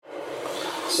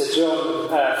So John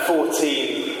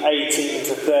 14, 18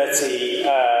 to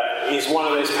 30 is one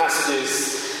of those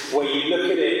passages where you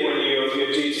look at it when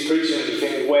you're due to preaching and you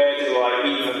think, where do I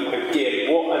even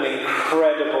begin? What an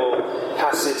incredible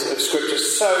passage of Scripture,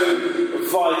 so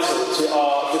vital to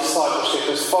our discipleship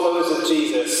as followers of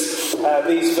Jesus.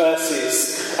 These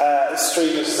verses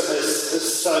stream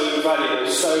as so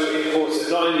valuable, so important.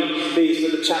 Not only these,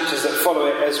 but the chapters that follow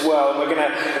it as well. And we're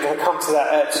going to come to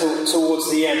that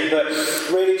towards the end, but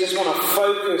really just want to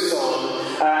focus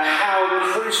on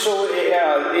how crucial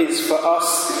it is for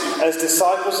us as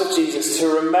disciples of Jesus to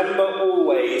remember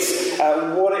always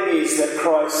what it is that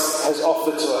Christ has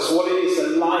offered to us, what it is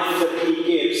the life that he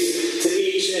gives to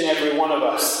each and every one of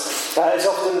us. It's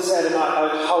often said, and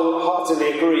I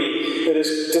wholeheartedly agree, that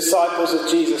as disciples of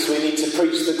Jesus we need to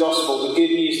preach the gospel, the good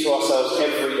news to ourselves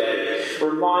every day.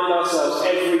 Remind ourselves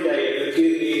every day of the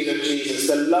good news of Jesus,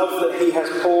 the love that he has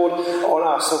poured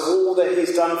on us, of all that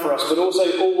he's done for us, but also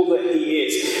all that he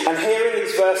is. And here in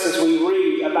these verses we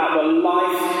read about the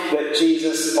life that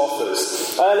Jesus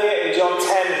offers. Earlier in John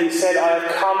 10 he said, I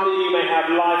have come that you may have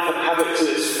life and have it to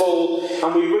its full.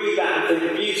 And we read that and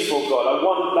think, beautiful God,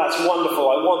 that's wonderful,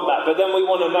 I want that. But then we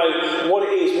want to know what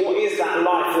it is. What is that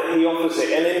life that he offers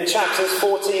it? And in chapters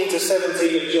 14 to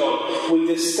 17 of John, we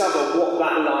discover what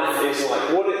that life is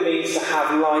like, what it means to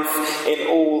have life in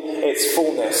all its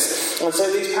fullness. And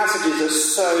so these passages are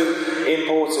so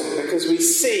important because we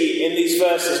see in these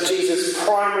verses Jesus'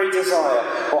 primary desire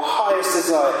or highest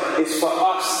desire is for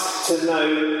us to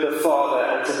know the Father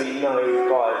and to be known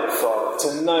by the Father,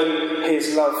 to know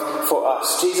his love for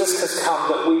us. Jesus has come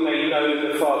that we may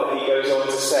know the Father, he goes on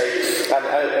to say,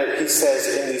 and he says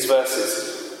in these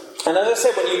verses. And as I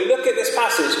said, when you look at this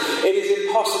passage, it is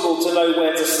impossible to know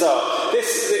where to start.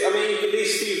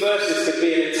 These few verses could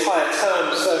be an entire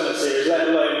term sermon series, let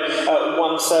alone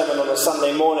one sermon on a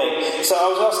Sunday morning. So I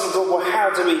was asking God, well, how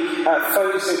do we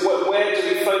focus it? Where do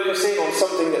we focus in on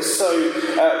something that's so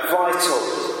vital?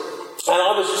 And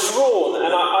I was drawn,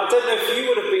 and I don't know if you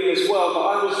would have been as well, but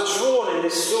I was drawn in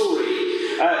this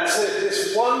story to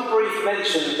this one brief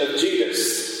mention of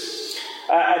Judas.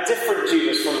 A different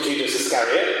Judas from Judas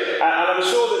Iscariot, and I'm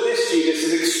sure that this Judas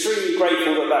is extremely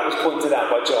grateful that was pointed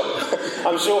out by John.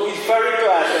 I'm sure he's very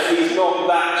glad that he's not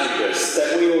that Judas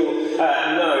that we all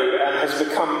know and has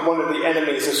become one of the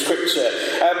enemies of Scripture.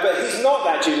 But he's not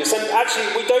that Judas, and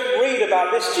actually we don't read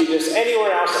about this Judas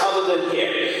anywhere else other than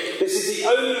here. This is the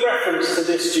only reference to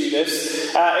this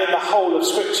Judas in the whole of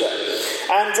Scripture.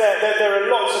 And there are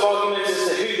lots of arguments as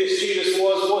to who this Judas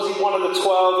was. Was he one of the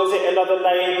 12? Is it another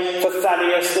name for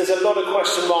Thaddeus? There's a lot of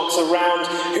question marks around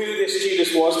who this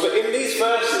Judas was. But in these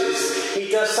verses, he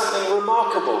does something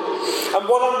remarkable. And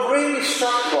what I'm really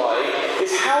struck by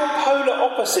is how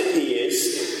polar opposite he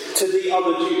is to the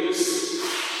other Judas.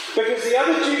 Because the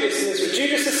other Judas in this,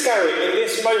 Judas Iscariot, in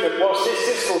this moment, whilst this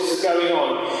discourse is going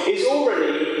on, is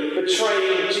already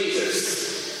betraying Jesus.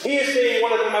 He is being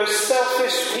one of the most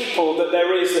selfish people that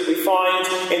there is that we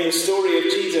find in the story of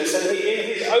Jesus. And in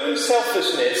his own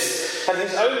selfishness and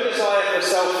his own desire for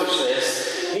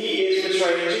selfishness, he is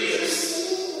betraying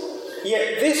Jesus.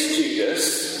 Yet this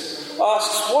Judas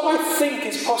asks what I think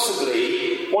is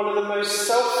possibly one of the most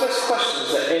selfless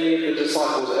questions that any of the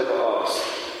disciples ever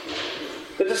asked.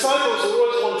 The disciples are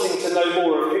always wanting to know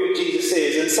more of who Jesus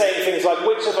is and saying things like,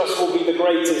 which of us will be the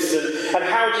greatest, and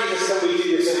how, Jesus, can we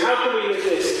do this, and how can we live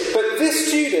this? But this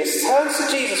Judas turns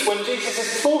to Jesus when Jesus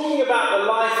is talking about the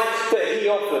life that he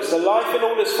offers, the life in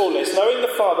all its fullness, knowing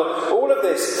the Father, all of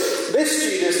this. This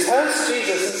Judas turns to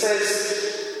Jesus and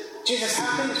says, Jesus,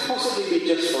 how can this possibly be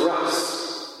just for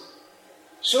us?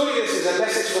 Surely this is a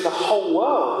message for the whole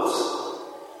world.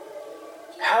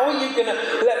 How are you going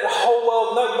to let the whole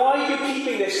world know? Why are you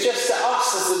keeping this just to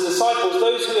us as the disciples,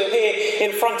 those who are here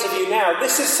in front of you now?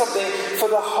 This is something for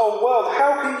the whole world.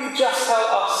 How can you just tell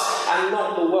us and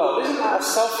not the world? Isn't that a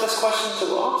selfless question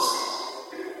to ask?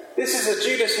 This is a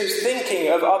Judas who's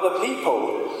thinking of other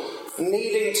people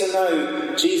needing to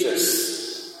know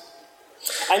Jesus.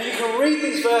 And you can read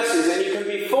these verses and you can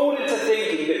be fooled into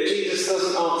thinking that Jesus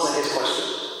doesn't answer his question.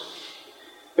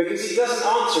 Because he doesn't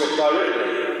answer it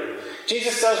directly.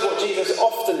 Jesus does what Jesus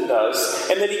often does,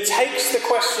 in that he takes the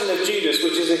question of Judas,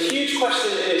 which is a huge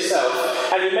question in itself,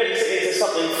 and he makes it into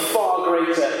something far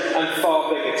greater and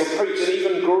far bigger, to preach an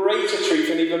even greater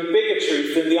truth, an even bigger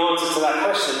truth than the answer to that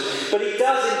question. But he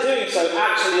does, in doing so,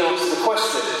 actually answer the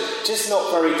question, just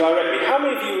not very directly. How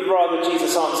many of you would rather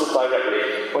Jesus answered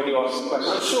directly when you ask the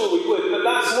question? I'm sure we would, but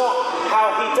that's not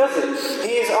how he does it.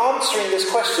 He is answering this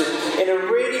question in a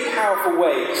really powerful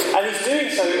way, and he's doing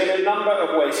so in a number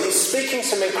of ways. He's speaking speaking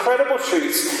some incredible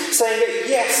truths, saying that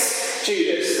yes,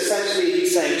 Judas, essentially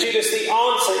he's saying, Judas, the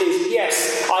answer is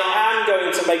yes, I am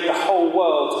going to make the whole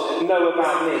world know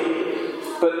about me,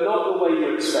 but not the way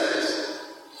you expect.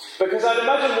 Because I'd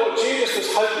imagine what Judas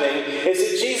was hoping is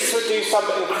that Jesus would do some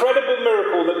incredible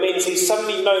miracle that means he's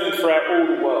suddenly known throughout all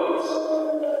the world.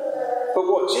 But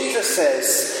what Jesus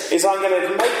says is, I'm going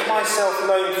to make myself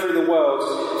known through the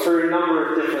world through a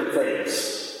number of different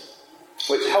things,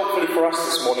 which hopefully for us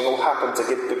this morning all happen to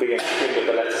give the beginning of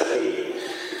the letter P.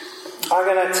 I'm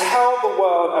going to tell the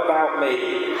world about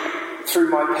me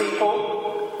through my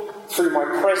people, through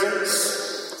my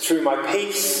presence, through my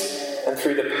peace, and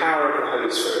through the power of the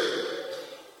Holy Spirit.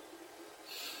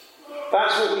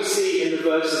 That's what we see in the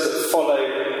verses that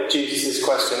follow Jesus'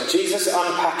 question. Jesus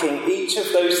unpacking each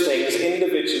of those things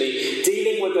individually,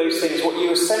 dealing with those things. What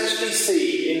you essentially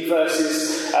see in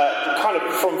verses, kind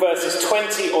of from verses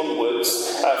 20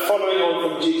 onwards, following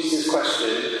on from Jesus'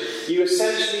 question, you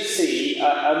essentially see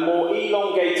a more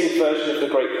elongated version of the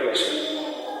Great Commission.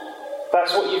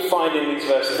 That's what you find in these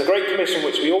verses. The Great Commission,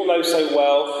 which we all know so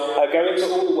well, go into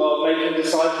all the world, making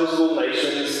disciples of all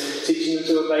nations, teaching them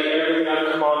to obey everything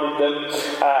I've commanded them,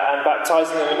 and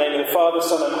baptizing them in the name of the Father,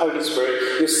 Son, and Holy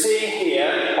Spirit. You're seeing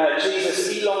here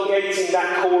Jesus elongating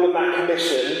that call and that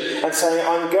commission and saying,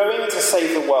 I'm going to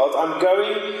save the world, I'm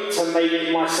going to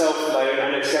make myself known,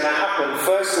 and it's going to happen,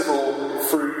 first of all,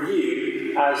 through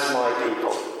you as my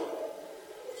people.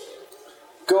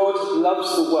 God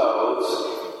loves the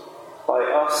world by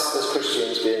us as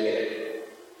Christians being in it.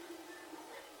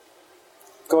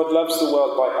 God loves the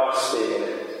world by us being in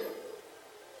it.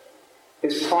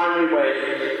 His primary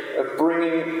way of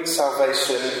bringing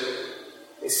salvation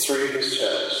is through his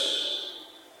church,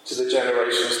 to the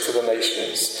generations, to the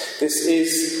nations. This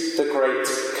is the Great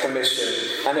Commission,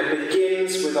 and it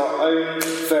begins with our own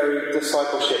very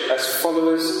discipleship as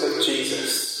followers of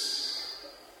Jesus.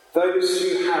 Those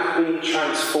who have been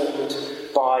transformed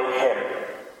by him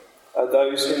are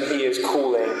those whom he is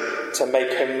calling to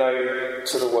make him known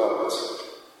to the world.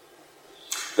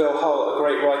 Bill Hull, a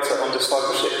great writer on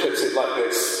discipleship, puts it like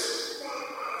this: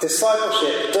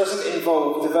 discipleship doesn't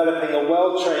involve developing a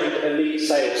well-trained elite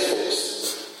sales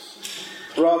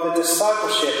force. Rather,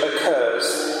 discipleship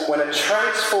occurs when a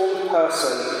transformed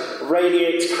person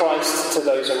radiates Christ to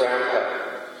those around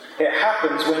her. It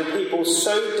happens when people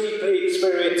so deeply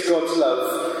experience God's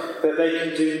love that they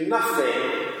can do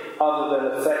nothing other than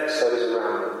affect those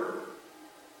around them.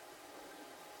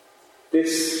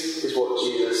 This is what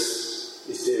Jesus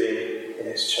is doing in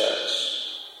his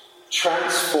church.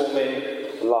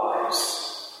 Transforming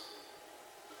lives.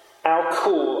 Our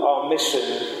call, our mission,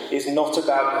 is not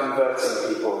about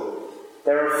converting people.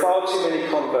 There are far too many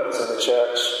converts in the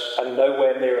church and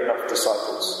nowhere near enough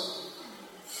disciples.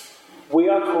 We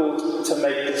are called to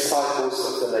make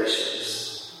disciples of the nations.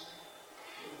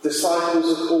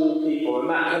 Disciples of all people, and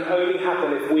that can only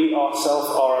happen if we ourselves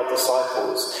are our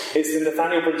disciples. It's the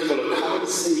Nathaniel principle of come and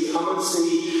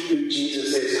see who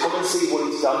Jesus is, come and see what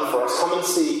he's done for us, come and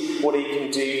see what he can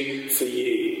do for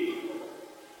you.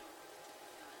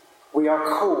 We are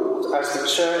called as the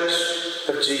church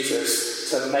of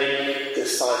Jesus to make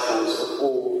disciples of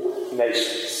all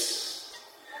nations.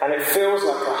 And it feels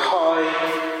like a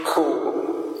high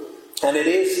call, and it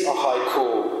is a high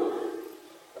call.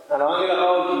 And I'm going to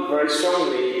argue very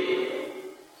strongly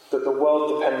that the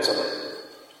world depends on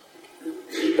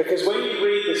it. Because when you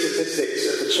read the statistics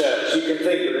of the church, you can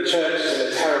think that the church is in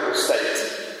a terrible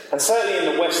state. And certainly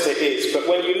in the West it is, but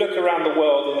when you look around the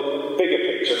world in the bigger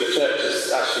picture, the church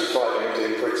is actually thriving and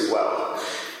doing pretty well.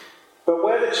 But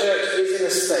where the church is in a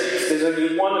state, there's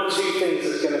only one of two things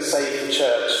that's going to save the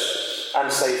church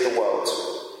and save the world.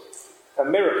 A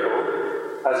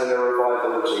miracle, as in a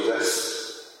revival of Jesus,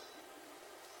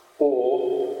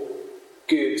 or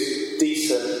good,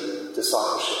 decent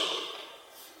discipleship.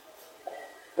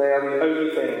 They are the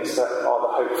only things that are the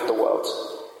hope for the world.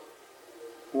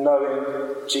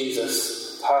 Knowing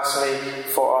Jesus personally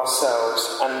for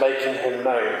ourselves and making him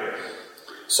known.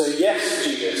 So yes,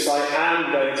 Judas, I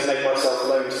am going to make myself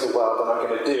known to the world, and I'm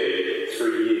going to do it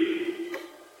through you.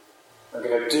 I'm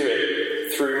going to do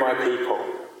it through my people.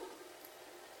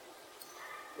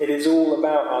 It is all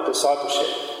about our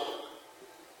discipleship.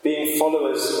 Being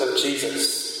followers of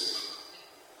Jesus.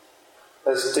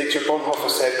 As Dietrich Bonhoeffer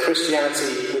said,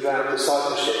 Christianity without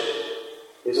discipleship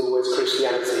is always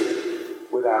Christianity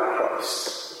without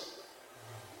Christ.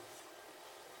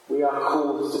 We are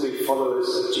called to be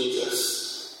followers of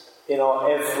Jesus in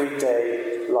our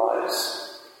everyday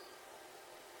lives.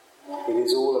 It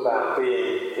is all about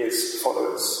being his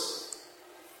followers.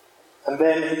 And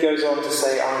then he goes on to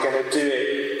say, I'm going to do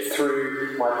it through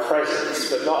through my presence.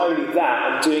 But not only that,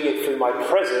 I'm doing it through my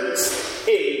presence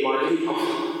in my people.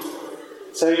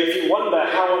 So if you wonder,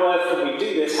 how on earth can we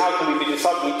do this? How can we be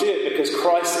disciples? We do it because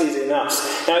Christ is in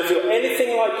us. Now, if you're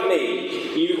anything like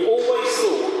me, you always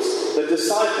thought the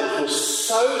disciples were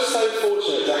so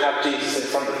fortunate to have Jesus in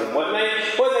front of them, weren't they?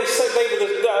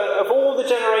 Of all the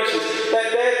generations,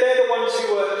 they're the ones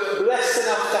who were blessed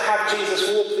enough to have Jesus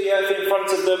walk the earth in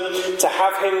front of them, to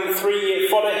have him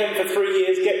follow him for 3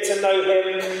 years, get to know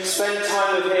him, spend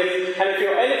time with him. And if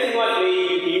you're anything like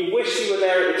me, you wish you were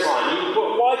there at the time.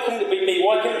 Why couldn't it be me?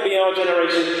 Why couldn't it be our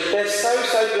generation? They're so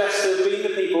blessed to have been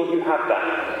the people who had that.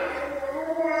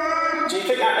 Do you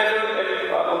think that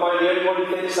am I the only one who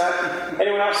thinks that?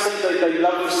 Anyone else think that they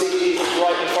love to see Jesus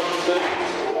right in front of them?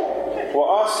 Well,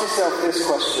 ask yourself this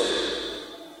question.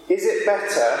 Is it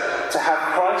better to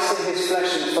have Christ in his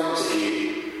flesh in front of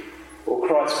you, or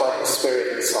Christ by his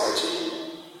Spirit inside you?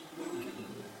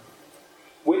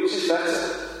 Which is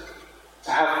better?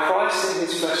 To have Christ in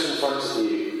his flesh in front of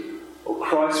you, or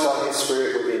Christ by his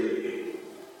Spirit within you?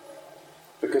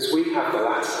 Because we have the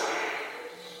latter.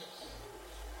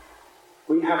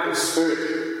 We have the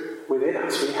Spirit within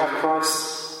us. We have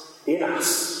Christ in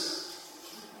us.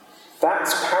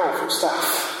 That's powerful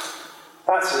stuff.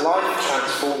 That's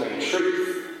life-transforming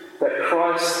truth. That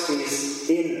Christ is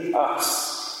in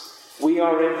us. We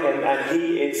are in him and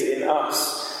he is in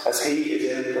us as he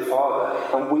is in the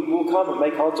Father. And we will come and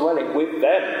make our dwelling with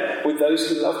them, with those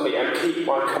who love me and keep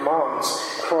my commands.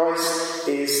 Christ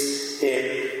is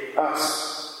in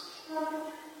us.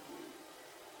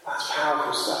 That's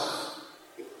powerful stuff.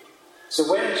 So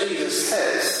when Jesus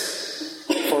says,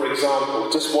 for example,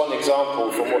 just one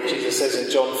example from what Jesus says in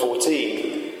John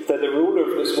 14, that the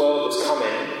ruler of this world is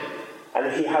coming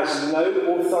and he has no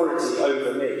authority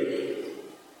over me,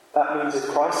 that means if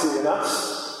Christ is in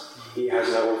us, he has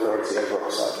no authority over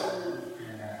us either.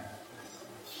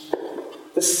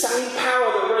 The same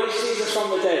power that raised Jesus from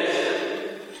the dead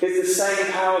is the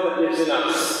same power that lives in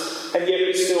us, and yet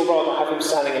we still rather have him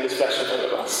standing in his flesh in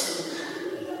front of us.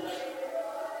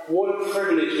 What a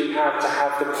privilege we have to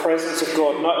have the presence of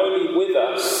God not only with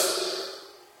us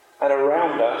and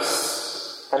around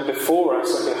us and before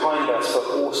us and behind us, but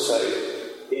also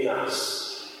in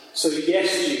us. So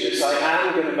yes, Jesus, I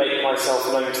am going to make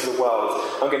myself known to the world.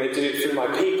 I'm going to do it through my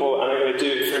people, and I'm going to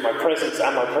do it through my presence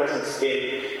and my presence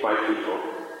in my people.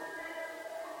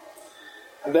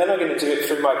 And then I'm going to do it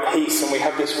through my peace, and we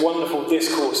have this wonderful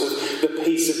discourse of the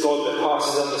peace of God that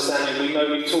passes understanding. We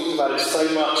know we've talked about it so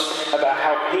much, about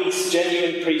how peace,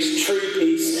 genuine peace, true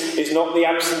peace, is not the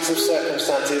absence of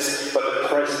circumstances, but the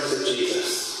presence of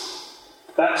Jesus.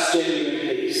 That's genuine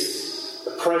peace.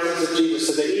 The presence of Jesus,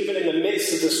 so that even in the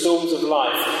midst of the storms of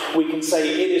life, we can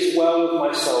say, it is well with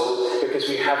my soul, because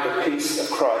we have the peace of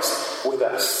Christ with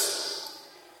us.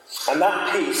 And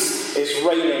that peace is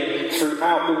reigning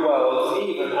throughout the world,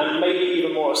 even, and maybe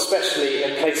even more especially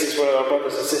in places where our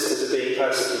brothers and sisters are being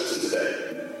persecuted today.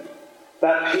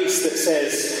 That peace that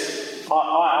says,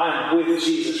 I am with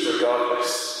Jesus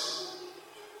regardless.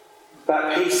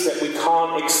 That peace that we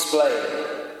can't explain.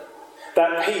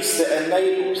 That peace that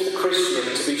enables the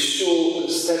Christian to be sure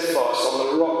and steadfast on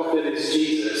the rock that is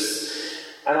Jesus.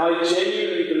 And I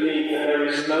genuinely believe that there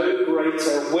is no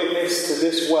greater witness to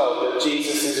this world that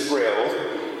Jesus is real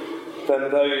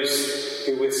than those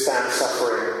who withstand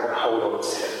suffering and hold on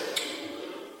to him.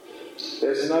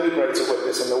 There's no greater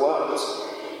witness in the world.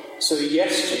 So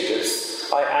yes,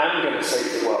 Jesus, I am going to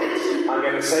save the world. I'm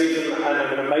going to save them, and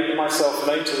I'm going to make myself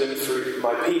known to them through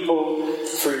my people,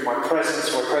 through my presence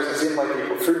in my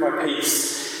people, through my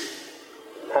peace,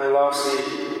 and lastly,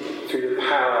 through the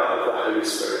power of the Holy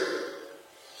Spirit.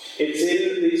 It's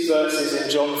in these verses in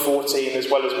John 14, as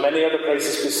well as many other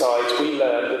places besides, we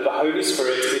learn that the Holy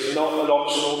Spirit is not an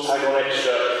optional tag-on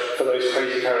extra for those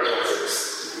crazy charismatics.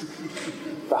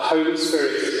 The Holy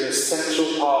Spirit is an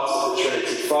essential part of the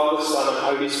Trinity, Father, Son, and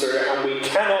Holy Spirit, and we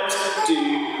cannot do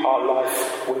our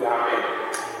life without him.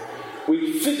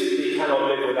 We physically cannot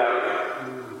live without him.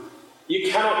 You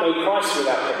cannot know Christ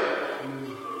without him.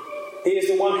 He is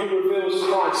the one who reveals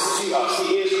Christ to us.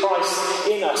 He is Christ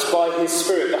in us by his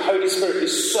Spirit. The Holy Spirit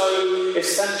is so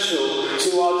essential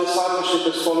to our discipleship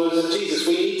as followers of Jesus.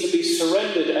 We need to be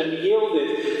surrendered and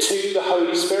yielded to the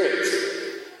Holy Spirit.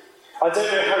 I don't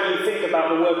know how you think about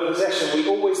the word possession. We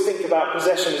always think about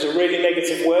possession as a really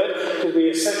negative word because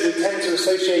we tend to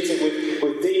associate it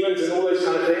with demons and all those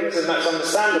kind of things, and that's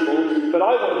understandable. But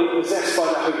I want to be possessed by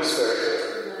the Holy Spirit.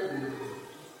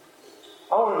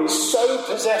 I want to be so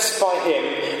possessed by him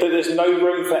that there's no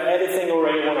room for anything or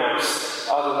anyone else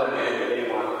other than him in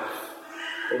my life,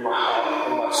 in my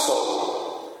heart, in my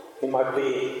soul, in my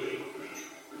being.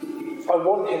 I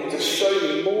want him to show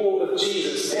me more of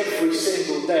Jesus every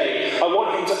single day. I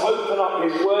want him to open up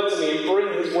his word to me and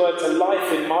bring his word to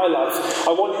life in my life.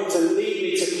 I want him to lead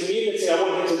me to community. I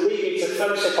want him to lead me to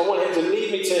fellowship. I want him to lead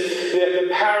me to the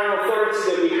power and authority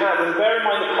that we have. And bear in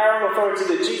mind, the power and authority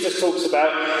that Jesus talks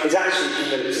about is actually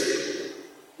humility,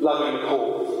 loving the poor.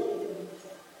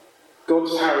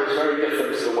 God's power is very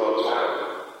different to the world's power.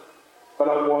 But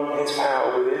I want his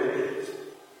power within me.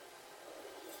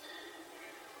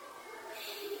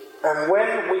 And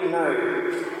when we know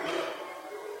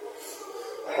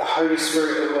the Holy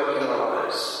Spirit at work in our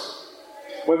lives,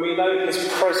 when we know his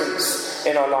presence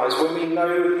in our lives, when we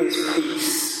know his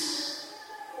peace,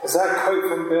 as that quote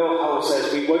from Bill Hull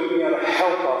says, we won't be able to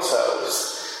help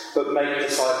ourselves but make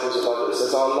disciples of others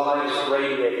as our lives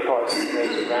radiate Christ to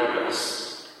those around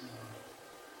us.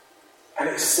 And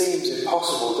it seems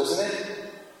impossible, doesn't it?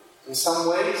 In some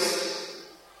ways.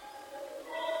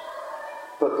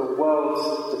 But the world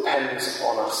depends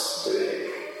on us doing it.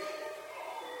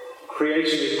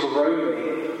 Creation is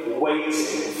groaning,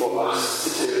 waiting for us to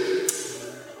do it.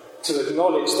 To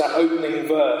acknowledge that opening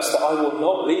verse that I will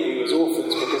not leave you as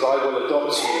orphans because I will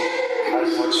adopt you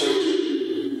as my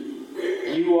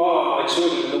children. You are my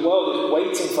children. And the world is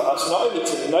waiting for us not only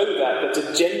to know that, but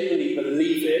to genuinely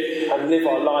believe it and live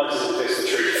our lives as if it's the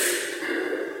truth.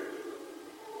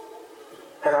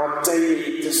 And our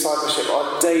daily discipleship,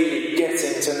 our daily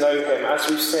getting to know him, as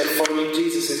we've said, following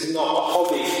Jesus is not a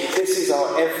hobby. This is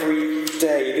our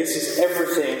everyday. This is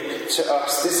everything to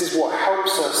us. This is what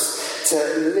helps us to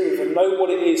live and know what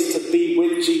it is to be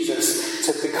with Jesus,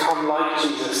 to become like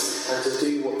Jesus, and to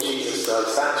do what Jesus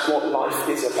does. That's what life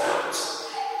is about.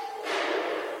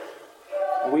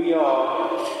 We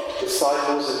are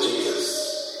disciples of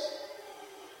Jesus,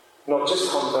 not just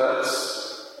converts.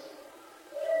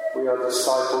 We are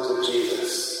disciples of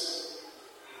Jesus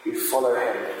who follow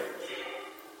him,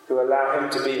 who allow him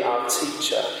to be our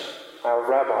teacher, our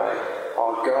rabbi,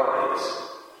 our guide.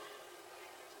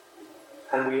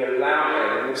 And we allow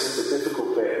him, and this is the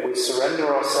difficult bit, we surrender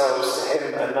ourselves to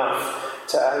him enough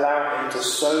to allow him to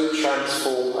so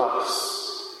transform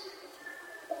us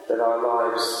that our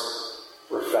lives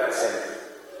reflect him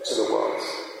to the world.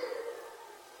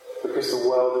 Because the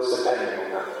world is depending on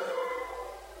that.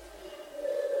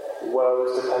 The world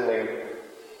is depending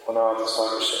on our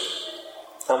discipleship.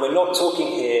 And we're not talking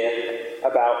here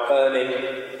about earning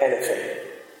anything.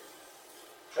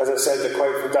 As I said, the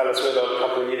quote from Dallas Willard a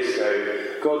couple of years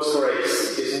ago, God's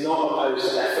grace is not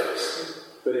opposed to effort,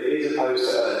 but it is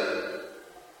opposed to earning.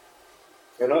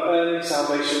 You're not earning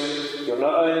salvation, you're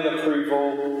not earning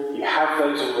approval, you have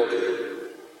those already.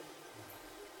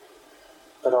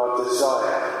 But our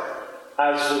desire,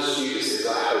 as was Judas's,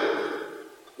 I hope,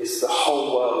 is the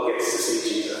whole world gets to see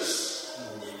Jesus.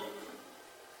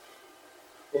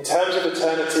 In terms of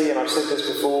eternity, and I've said this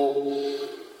before,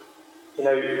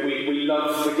 we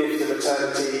love the gift of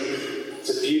eternity.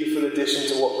 It's a beautiful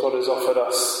addition to what God has offered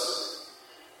us.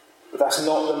 But that's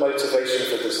not the motivation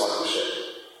for discipleship.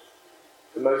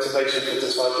 The motivation for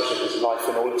discipleship is life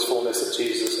in all its fullness that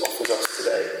Jesus offers us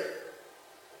today.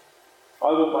 I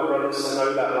want my brothers to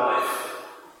know that life.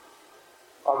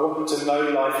 I want them to know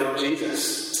life in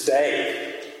Jesus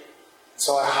today.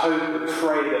 So I hope and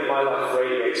pray that my life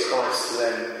radiates Christ to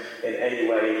them in any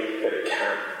way that it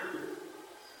can.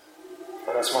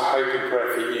 And that's my hope and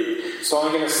prayer for you. So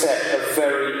I'm going to set a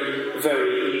very,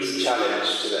 very easy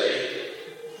challenge today.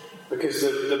 Because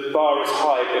the bar is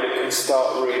high, but it can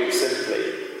start really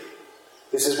simply.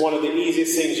 This is one of the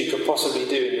easiest things you could possibly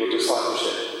do in your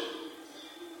discipleship.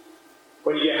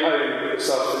 When you get home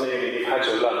this afternoon and you've had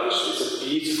your lunch, it's a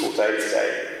beautiful day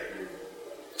today.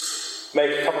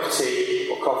 Make a cup of tea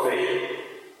or coffee,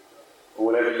 or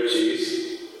whatever you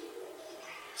choose.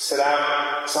 Sit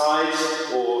outside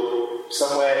or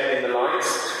somewhere in the light.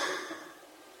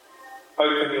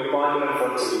 Open your Bible in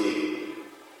front of you.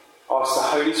 Ask the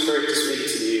Holy Spirit to speak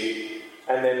to you,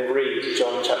 and then read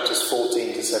John chapters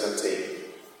 14 to 17.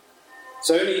 It's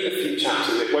only a few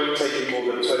chapters. It won't take you more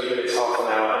than 20 minutes, half an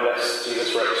hour, unless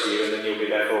Jesus wrecks you, and then you'll be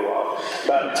there for a while.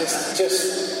 But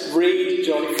just read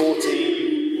John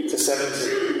 14 to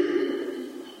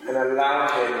 17 and allow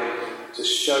him to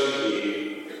show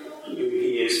you who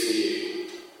he is for you.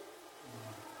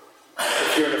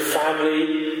 If you're in a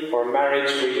family or a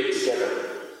marriage, read it together.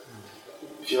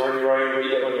 If you're on your own,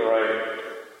 read it on your own.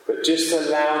 But just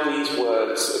allow these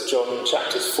words of John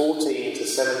chapters 14 to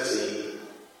 17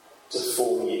 to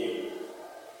form you,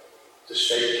 to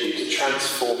shape you, to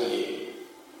transform you.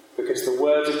 Because the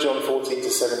words of John 14 to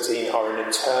 17 are an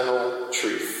eternal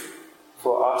truth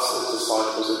for us as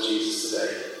disciples of Jesus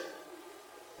today.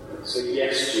 So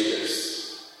yes,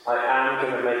 Jesus, I am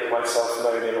going to make myself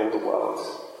known in all the world.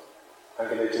 I'm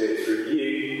going to do it through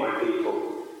you, my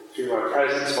people, through my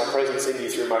presence in you,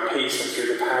 through my peace, and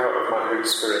through the power of my Holy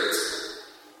Spirit.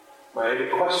 My only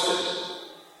question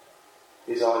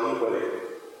is, are you willing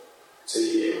to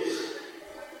yield,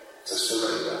 to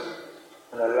surrender,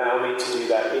 and allow me to do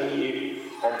that in you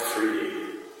and through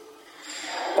you?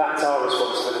 That's our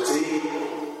responsibility.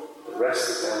 The rest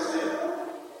is down to him.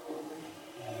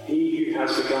 He who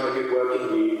has begun a good work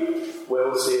in you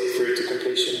will see it through to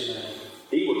completion.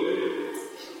 He will do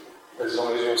it, as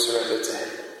long as you're surrendered to him.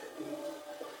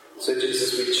 So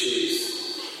Jesus, we choose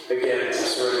again to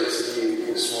surrender to you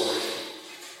this morning.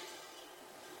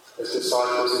 As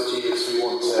disciples of Jesus, we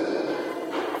want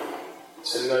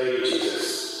to know you,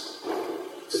 Jesus,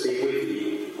 to be with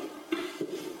you,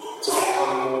 to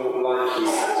become more like you,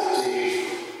 and to do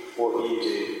what you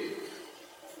do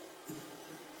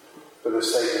for the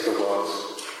sake of the world.